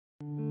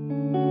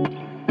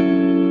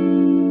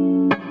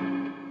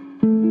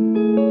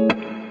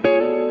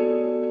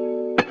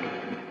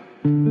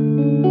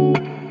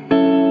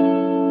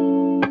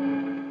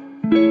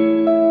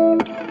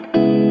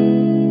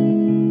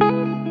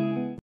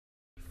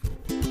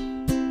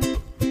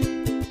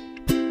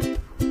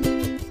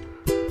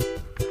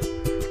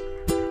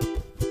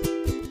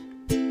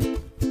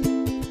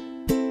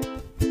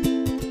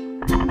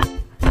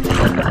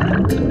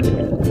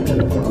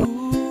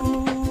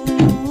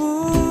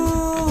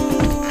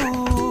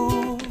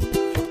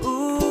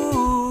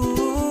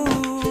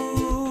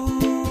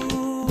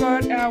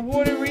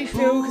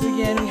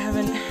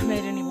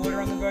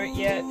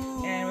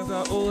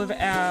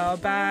our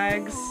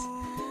bags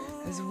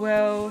as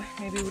well.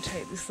 Maybe we'll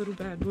take this little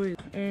bad boy.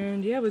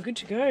 And yeah, we're good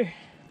to go.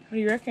 What do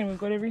you reckon? We've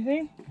got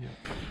everything? Yeah.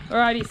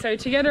 Alrighty, so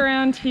to get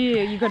around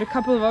here, you've got a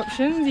couple of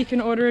options. You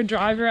can order a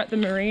driver at the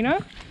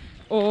marina,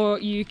 or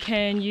you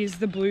can use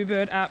the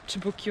Bluebird app to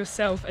book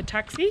yourself a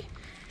taxi.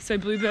 So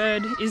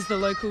Bluebird is the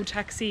local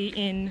taxi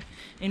in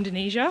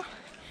Indonesia.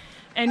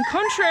 And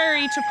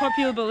contrary to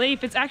popular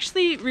belief, it's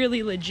actually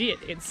really legit.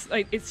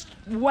 It's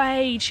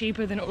way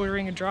cheaper than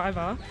ordering a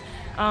driver.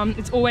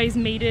 It's always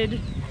metered.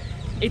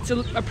 It's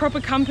a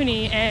proper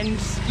company, and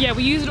yeah,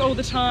 we use it all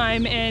the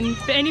time. And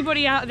for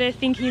anybody out there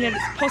thinking that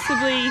it's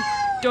possibly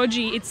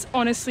dodgy, it's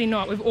honestly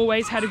not. We've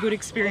always had a good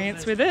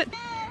experience with it.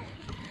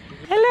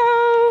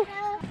 Hello!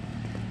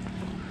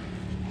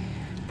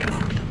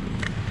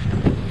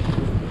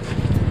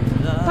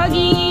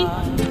 Puggy!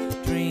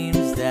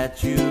 Dreams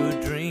that you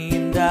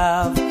dreamed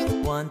of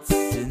once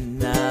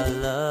in a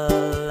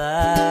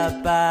lullaby.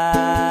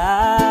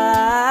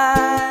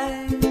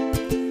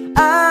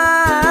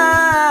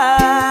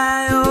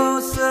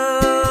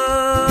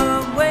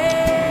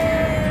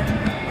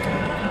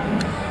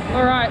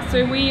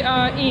 So we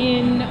are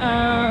in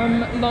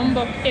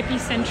Lombok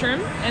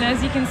epicentrum, and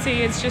as you can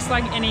see, it's just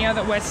like any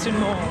other Western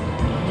mall.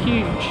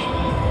 Huge.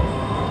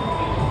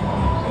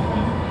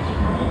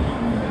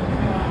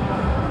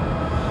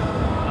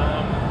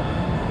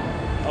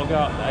 I'll go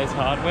up to Ace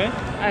Hardware.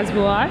 As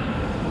will I.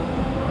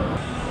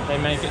 They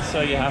make it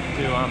so you have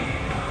to,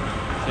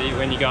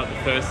 when you go up the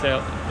first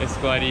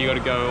escalator, you got to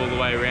go all the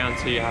way around,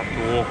 so you have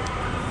to walk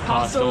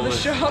past all the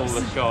shops.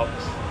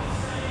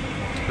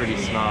 It's pretty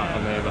smart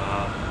on their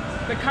behalf.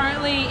 But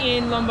currently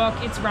in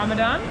Lombok, it's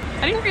Ramadan.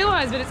 I didn't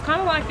realise, but it's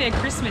kind of like their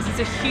Christmas. It's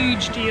a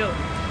huge deal.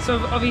 So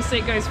obviously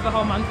it goes for the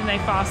whole month, and they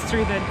fast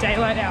through the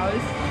daylight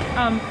hours.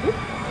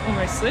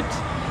 Almost slipped.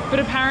 But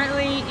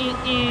apparently it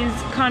is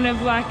kind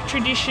of like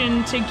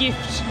tradition to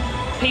gift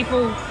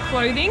people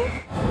clothing.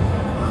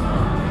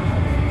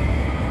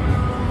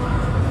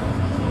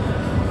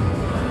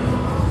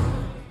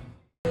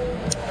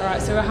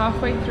 Alright, so we're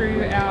halfway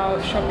through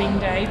our shopping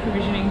day,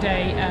 provisioning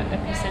day at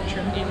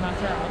Epicentrum in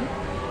Mataram.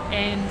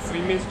 And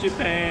we miss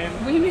Japan.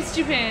 We miss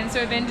Japan, so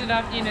we've ended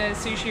up in a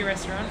sushi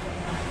restaurant,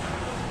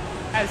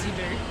 as you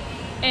do.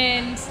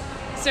 And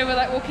so we're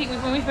like walking,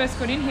 when we first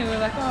got in here, we were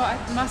like, oh,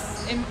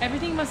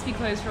 everything must be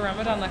closed for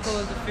Ramadan, like all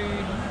of the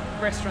food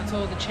restaurants,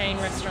 all of the chain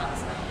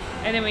restaurants.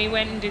 And then we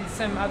went and did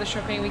some other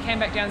shopping. We came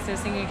back downstairs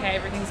thinking, okay,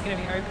 everything's going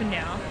to be open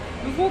now.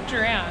 We've walked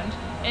around,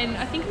 and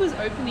I think it was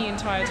open the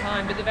entire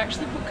time, but they've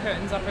actually put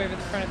curtains up over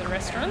the front of the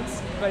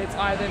restaurants. But it's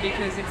either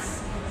because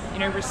it's, you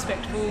know,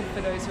 respectful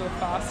for those who are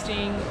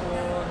fasting,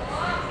 or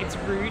it's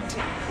rude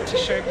to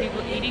show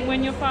people eating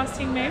when you're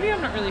fasting. Maybe, I'm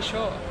not really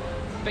sure.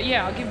 But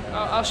yeah,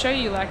 I'll show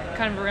you, like,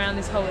 kind of around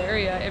this whole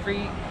area.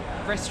 Every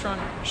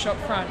restaurant shop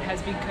front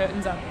has big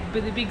curtains up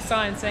with a big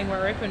sign saying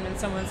we're open, and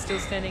someone's still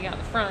standing out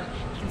the front.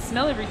 You can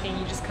smell everything,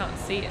 you just can't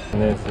see it.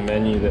 And there's the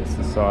menu that's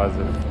the size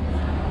of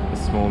a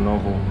small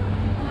novel.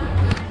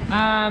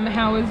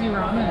 How was your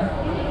ramen?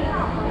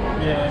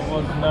 Yeah, it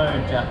was no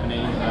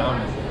Japanese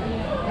ramen.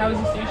 How was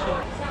your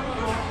sushi?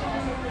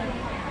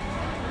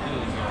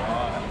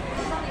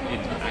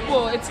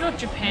 Well, it's not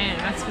Japan,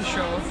 that's for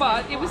sure,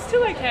 but it was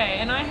still okay.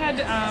 And I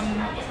had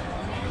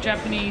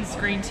Japanese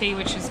green tea,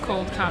 which is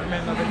called, can't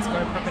remember, but it's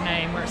got a proper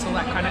name, where it's all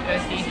that kind of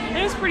earthy. And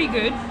it was pretty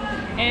good.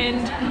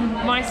 And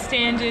my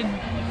standard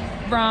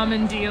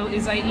ramen deal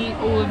is I eat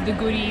all of the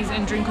goodies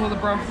and drink all the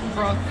broth,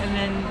 and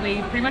then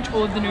leave pretty much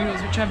all of the noodles,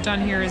 which I've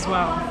done here as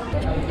well.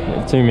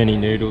 Too many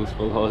noodles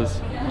for Loz.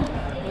 So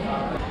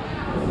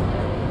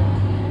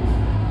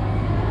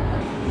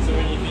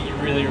when you think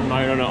you're really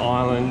remote on an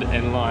island,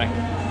 and like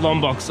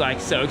Lombok's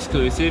like so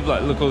exclusive,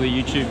 like look all the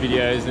YouTube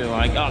videos and they're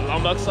like, oh,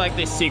 Lombok's like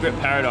this secret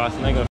paradise,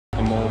 and they got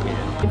a mall here.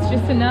 It's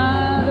just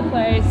another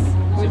place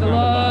with a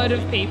lot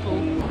of people.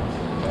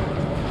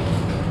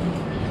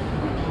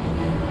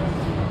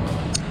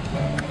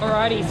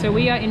 Alrighty, so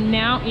we are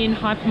now in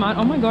Hypermart.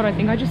 Oh my god, I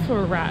think I just saw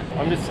a rat.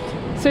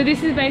 So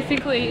this is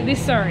basically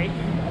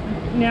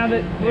now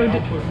that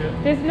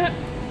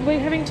we're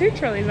having two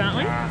trolleys, aren't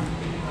we?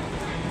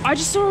 I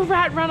just saw a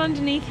rat run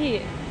underneath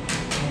here.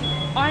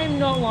 I am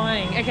not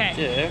lying. Okay.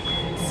 Yeah.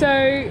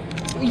 So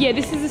yeah,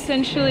 this is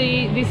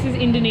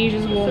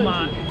Indonesia's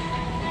Walmart.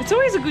 It's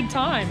always a good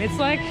time. It's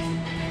like,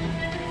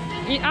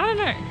 I don't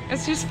know,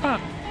 it's just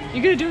fun.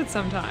 You're gonna do it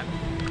sometime.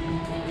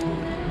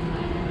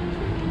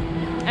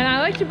 And I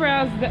like to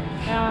browse the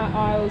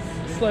aisles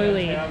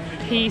slowly,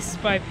 piece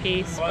by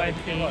piece by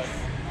piece.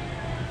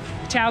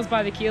 Towels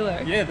by the kilo.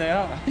 Yeah, they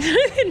are. No,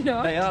 they're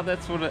not. They are.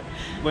 That's what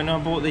when I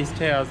bought these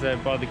towels, they're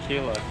by the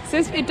kilo.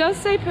 It does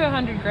say per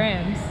 100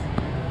 grams.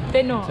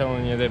 They're not. I'm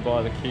telling you, they're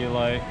by the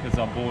kilo because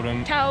I bought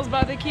them. Towels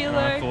by the kilo.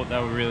 I thought they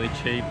were really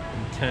cheap.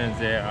 And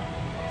turns out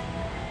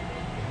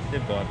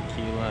they're by the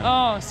kilo.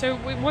 Oh, so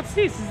what's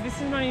this? This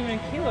is not even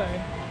a kilo.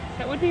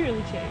 That would be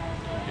really cheap.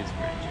 It is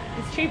pretty cheap.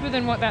 It's cheaper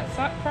than what that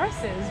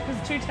price is,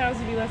 because 2 towels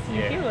would be less than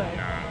a kilo.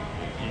 No,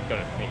 you've got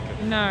to think of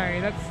it.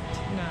 No, that's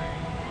no.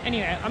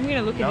 Anyway, I'm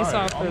gonna look at this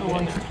aisle for a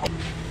bit.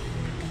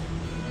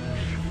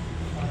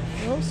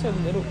 They're all so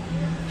little.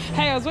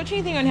 Hey, I was watching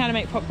a thing on how to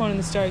make popcorn in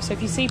the stove. So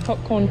if you see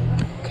popcorn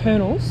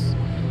kernels,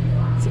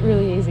 it's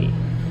really easy.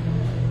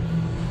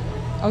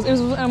 It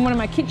was one of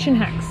my kitchen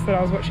hacks that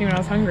I was watching when I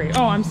was hungry.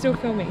 Oh, I'm still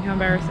filming. How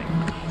embarrassing.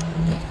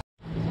 I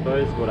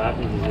suppose what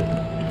happens is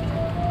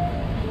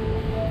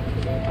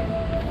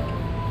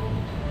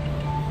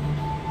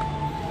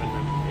when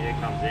the air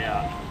comes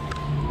out,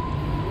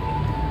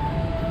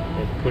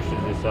 it pushes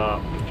this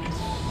up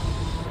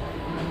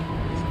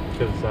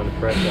because it's under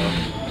pressure.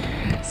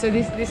 So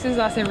this is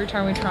us every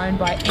time we try and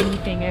buy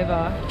anything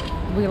ever.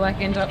 We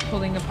like end up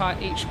pulling apart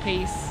each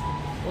piece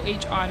or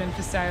each item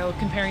for sale,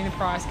 comparing the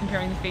price,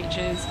 comparing the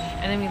features,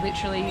 and then we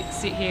literally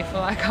sit here for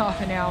like half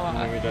an hour. And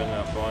then we don't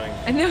end up buying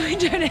it. And then we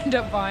don't end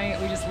up buying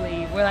it, we just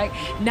leave. We're like,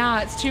 nah,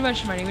 it's too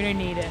much money, we don't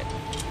need it.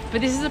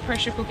 But this is a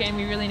pressure cooker and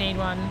we really need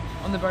one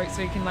on the boat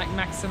so we can like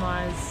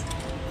maximize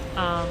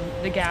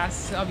the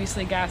gas.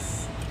 Obviously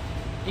gas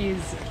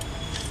is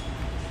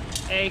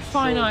a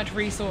finite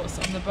resource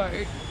on the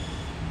boat.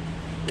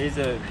 These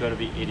are got to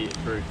be idiot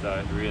proof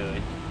though,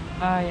 really.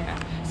 Oh yeah.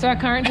 So our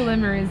current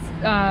dilemma is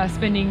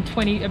spending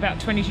about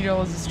 $22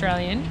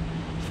 Australian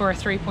for a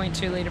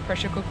 3.2 litre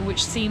pressure cooker,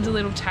 which seems a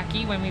little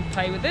tacky when we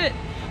play with it,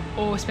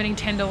 or spending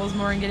 $10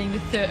 more and getting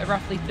the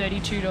roughly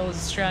 $32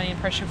 Australian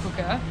pressure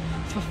cooker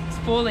for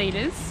 4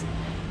 litres.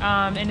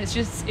 And it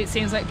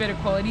seems like better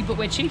quality, but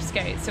we're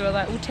cheapskates. So we're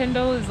like, well,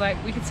 $10,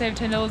 like we could save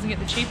 $10 and get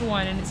the cheaper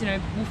one, and it's, you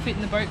know, we'll fit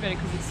in the boat better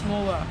because it's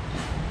smaller.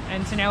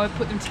 And so now we've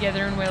put them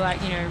together and we're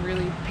like, you know,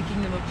 really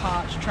picking them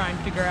apart to try and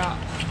figure out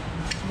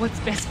what's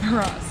best for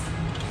us.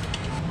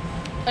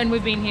 And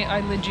we've been here,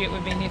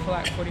 we've been here for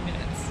like 40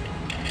 minutes.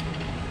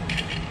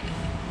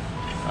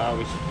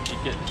 We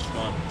should get this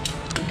one.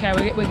 Okay,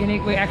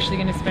 we're actually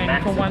gonna spend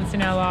for once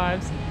in our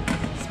lives,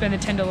 spend the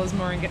 $10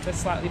 more and get the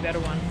slightly better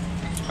one.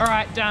 All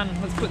right, done.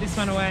 Let's put this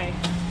one away.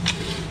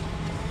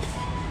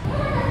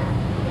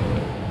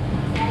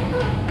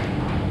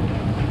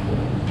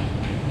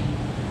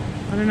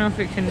 I don't know if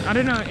it can. I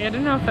don't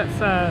know if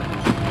that's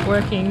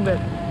working, but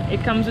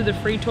it comes with a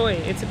free toy.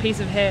 It's a piece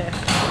of hair.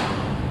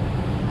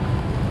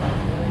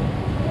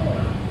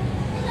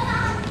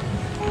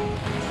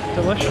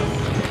 Delicious.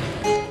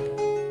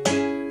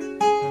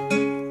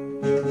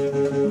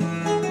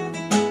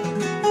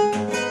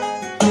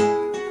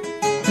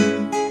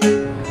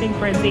 I think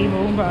bread's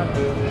evil, but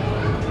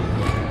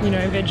you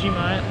know,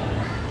 Vegemite.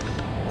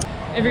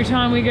 Every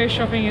time we go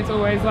shopping, it's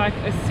always like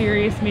a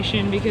serious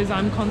mission because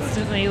I'm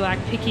constantly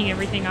like picking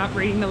everything up,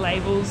 reading the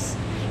labels.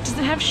 Does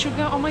it have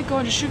sugar? Oh my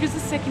god, sugar's the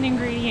second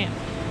ingredient.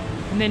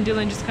 And then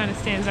Dylan just kind of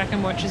stands back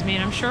and watches me,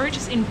 and I'm sure it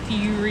just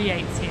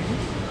infuriates him.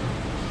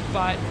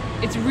 But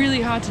it's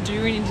really hard to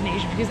do in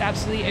Indonesia because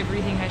absolutely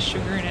everything has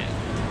sugar in it.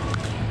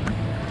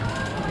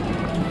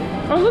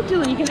 Oh look,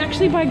 Dylan, you can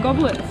actually buy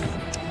goblets.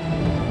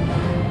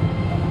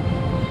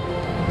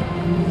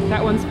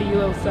 That one's for you,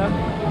 Elsa.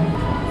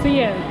 So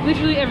yeah,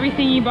 literally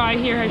everything you buy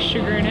here has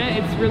sugar in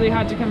it. It's really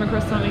hard to come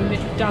across something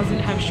that doesn't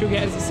have sugar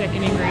as a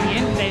second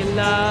ingredient. They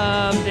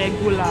love their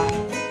gula.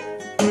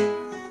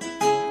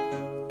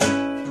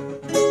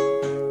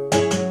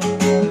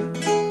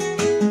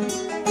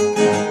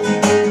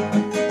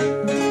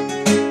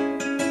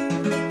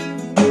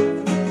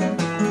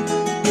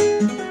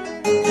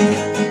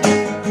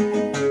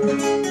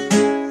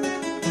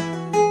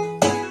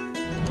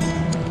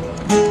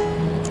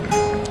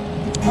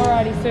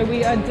 So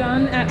we are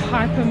done at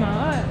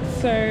Hypermart.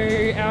 So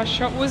our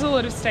shop was a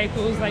lot of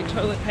staples like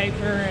toilet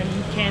paper and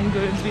canned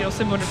goods. We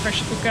also bought a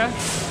pressure cooker.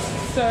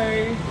 So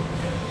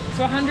it's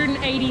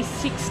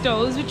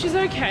 $186, which is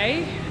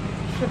okay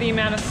for the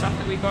amount of stuff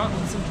that we got,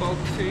 lots of bulk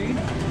food.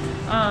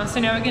 So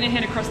now we're going to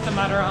head across the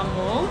Mataram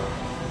Mall,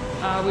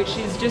 which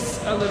is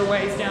just a little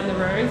ways down the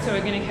road. So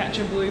we're going to catch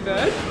a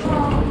bluebird.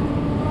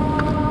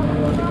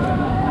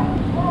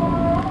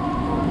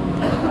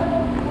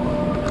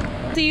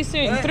 See you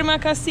soon. Terima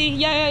kasih.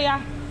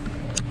 Yeah.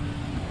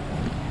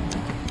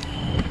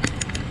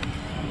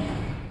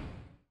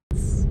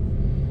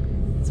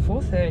 It's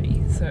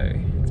 4:30, so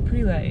it's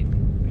pretty late.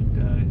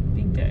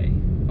 Big day.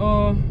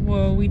 Oh,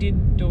 well, we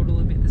did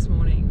dawdle a bit this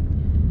morning.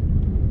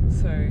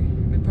 So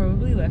we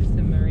probably left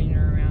the marina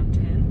around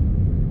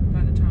 10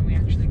 by the time we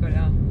actually got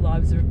our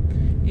lives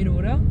in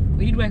order.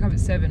 We did wake up at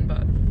 7,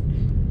 but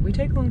we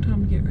take a long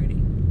time to get ready.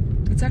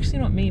 It's actually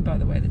not me, by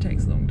the way, that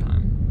takes a long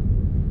time.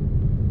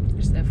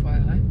 Just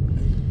FYI.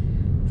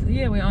 So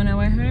yeah, we're on our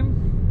way home.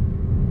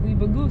 We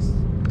bagus.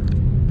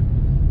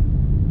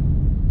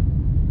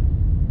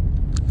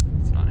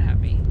 It's not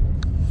happy.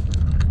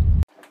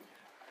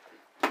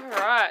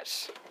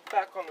 Alright.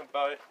 Back on the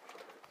boat.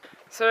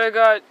 So we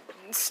got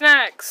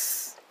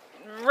snacks,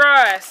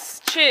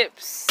 rice,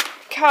 chips,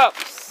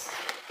 cups,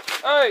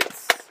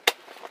 oats,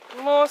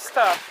 more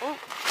stuff. Ooh.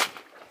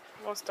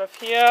 More stuff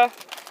here.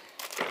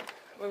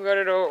 We've got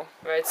it all.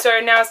 Right,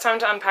 so now it's time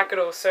to unpack it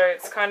all. So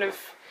it's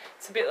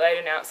a bit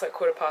later now, it's like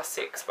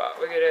 6:15, but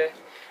we're gonna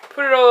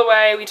put it all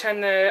away. We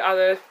turned the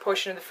other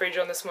portion of the fridge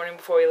on this morning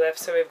before we left,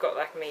 so we've got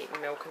like meat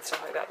and milk and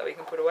stuff like that we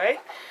can put away.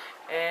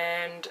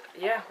 and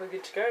yeah, we're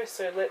good to go.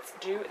 So let's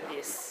do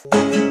this.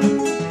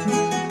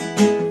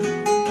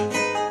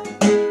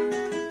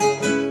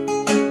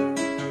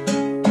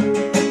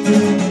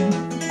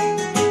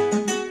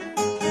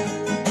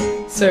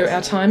 So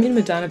our time in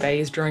Madana Bay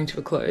is drawing to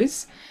a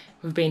close.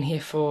 We've been here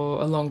for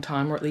a long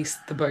time, or at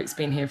least the boat's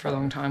been here for a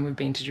long time. We've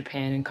been to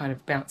Japan and kind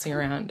of bouncing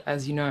around,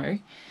 as you know.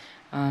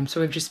 So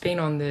we've just been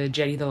on the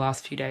jetty the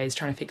last few days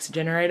trying to fix a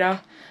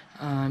generator.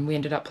 We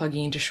ended up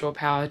plugging into shore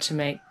power to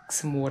make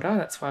some water.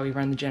 That's why we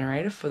run the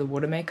generator for the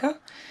water maker.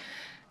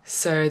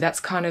 So that's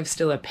kind of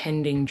still a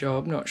pending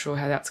job. Not sure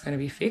how that's going to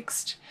be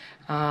fixed.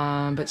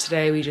 But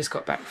today we just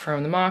got back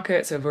from the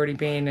market, so I've already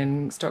been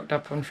and stocked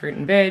up on fruit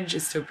and veg.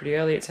 It's still pretty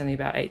early, it's only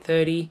about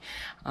 8:30,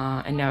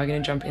 and now we're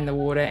going to jump in the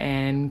water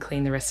and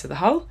clean the rest of the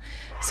hull.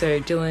 So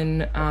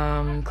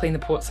Dylan cleaned the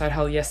port side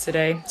hull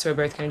yesterday, so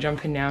we're both going to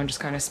jump in now and just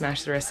kind of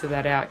smash the rest of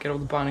that out, get all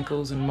the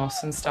barnacles and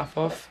moss and stuff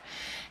off.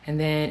 And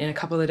then in a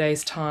couple of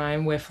days'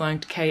 time we're flying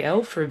to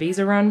KL for a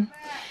visa run.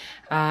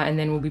 And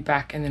then we'll be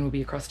back, and then we'll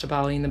be across to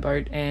Bali in the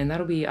boat, and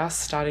that'll be us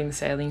starting the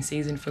sailing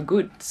season for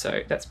good.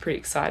 So that's pretty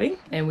exciting.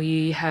 And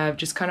we have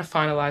just kind of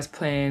finalised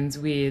plans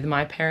with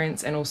my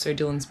parents and also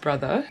Dylan's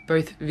brother,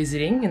 both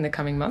visiting in the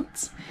coming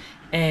months.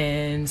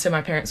 And so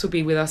my parents will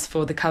be with us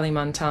for the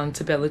Kalimantan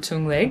to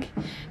Belitung leg,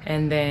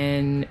 and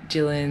then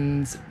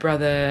Dylan's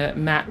brother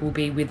Matt will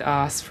be with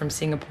us from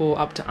Singapore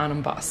up to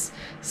Anambas.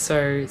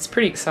 So it's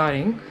pretty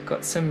exciting.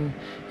 Got some,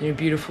 you know,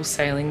 beautiful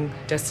sailing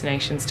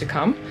destinations to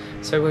come.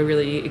 So we're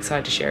really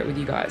excited to share it with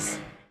you guys.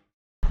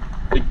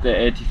 I think the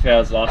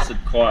anti-fouls lasted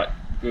quite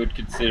good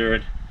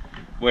considering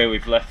where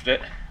we've left it.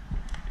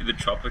 In the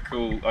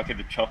tropical, like in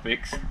the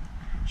tropics,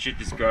 shit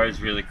just grows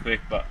really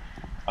quick. But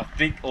I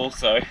think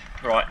also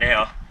right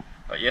now,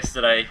 like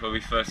yesterday when we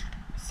first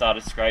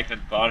started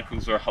scraping,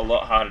 barnacles were a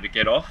lot harder to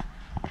get off,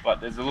 but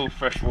there's a little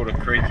freshwater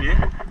creek here.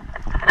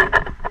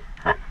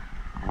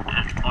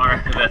 I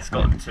reckon that's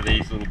gotten to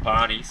these little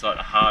barnies, like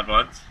the hard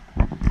ones,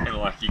 and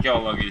like you go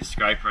along with your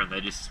scraper and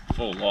they just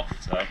fall off,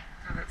 so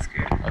Oh, that's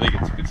good. I think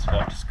it's a good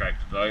spot to scrape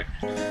the boat.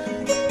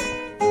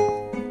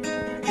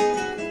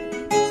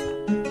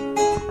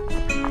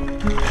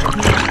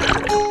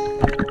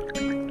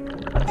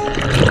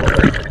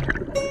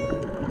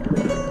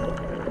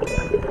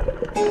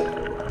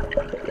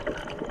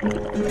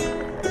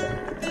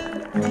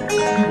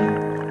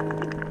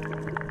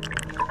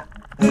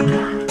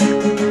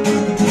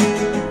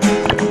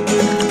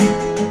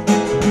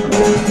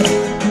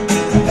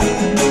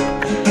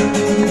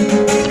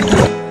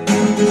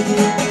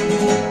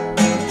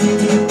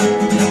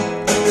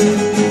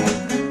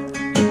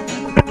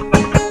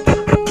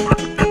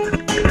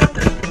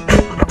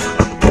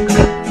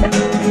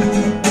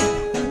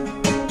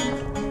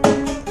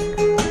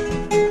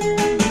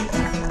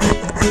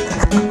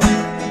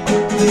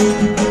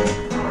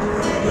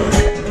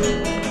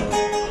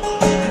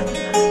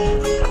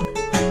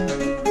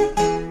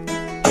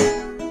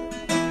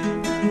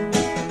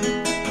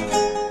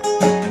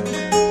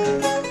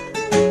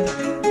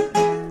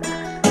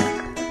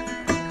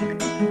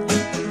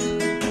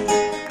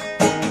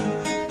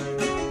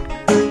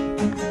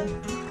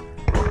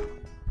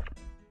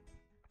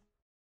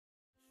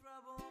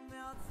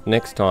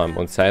 Next time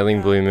on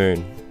Sailing Blue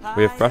Moon,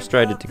 we are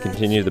frustrated to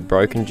continue the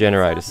broken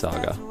generator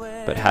saga,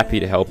 but happy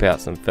to help out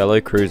some fellow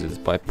cruisers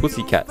by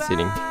pussycat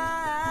sitting.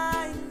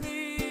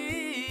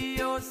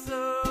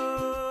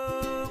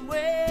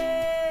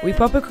 We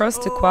pop across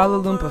to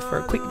Kuala Lumpur for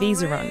a quick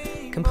visa run,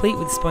 complete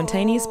with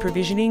spontaneous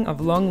provisioning of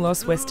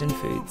long-lost Western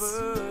foods.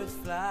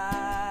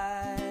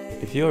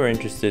 If you're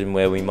interested in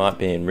where we might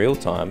be in real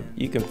time,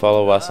 you can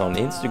follow us on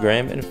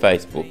Instagram and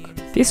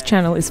Facebook. This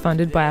channel is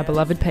funded by our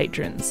beloved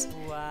patrons.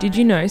 Did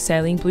you know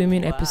Sailing Blue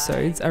Moon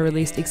episodes are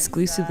released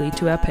exclusively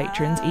to our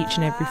patrons each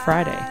and every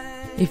Friday?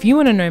 If you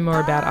want to know more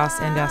about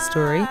us and our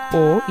story,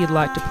 or you'd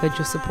like to pledge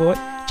your support,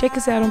 check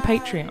us out on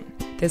Patreon.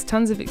 There's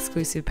tons of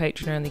exclusive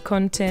patron-only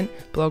content,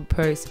 blog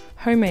posts,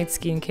 homemade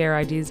skincare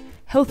ideas,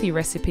 healthy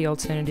recipe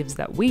alternatives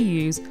that we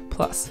use,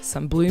 plus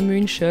some Blue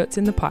Moon shirts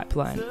in the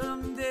pipeline.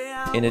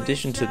 In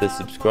addition to the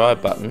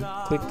subscribe button,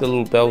 click the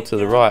little bell to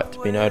the right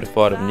to be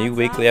notified of new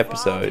weekly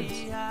episodes.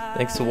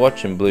 Thanks for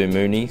watching, Blue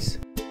Moonies.